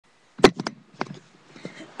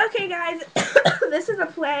Okay, guys, this is a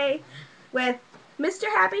play with Mr.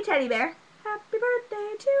 Happy Teddy Bear. Happy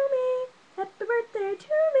birthday to me. Happy birthday to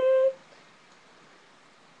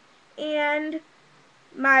me. And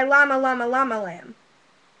my llama, llama, llama lamb.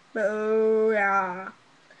 Booyah.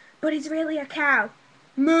 But he's really a cow.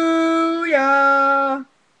 Moo-yah.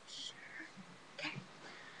 Sure. Okay.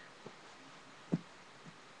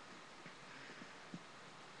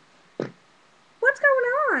 What's going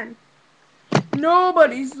on?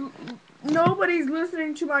 Nobody's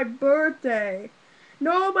listening to my birthday.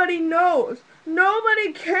 Nobody knows.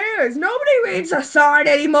 Nobody cares. Nobody reads the sign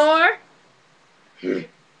anymore.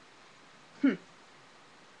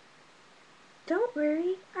 Don't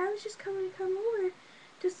worry. I was just coming to come over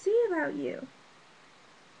to see about you.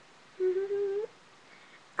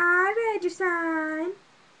 I read your sign.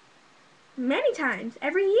 Many times,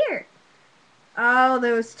 every year. Oh,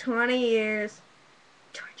 those 20 years.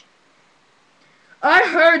 Georgia. I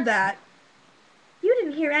heard that. You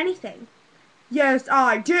didn't hear anything. Yes,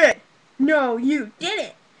 I did. No, you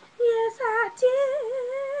didn't. Yes, I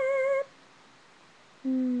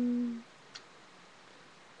did.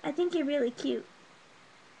 I think you're really cute.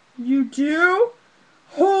 You do?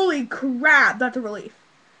 Holy crap, that's a relief.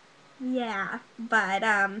 Yeah, but,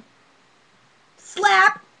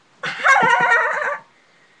 slap! Happy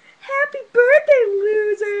birthday,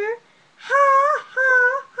 loser! Ha,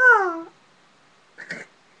 ha, ha!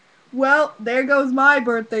 Well, there goes my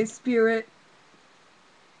birthday spirit.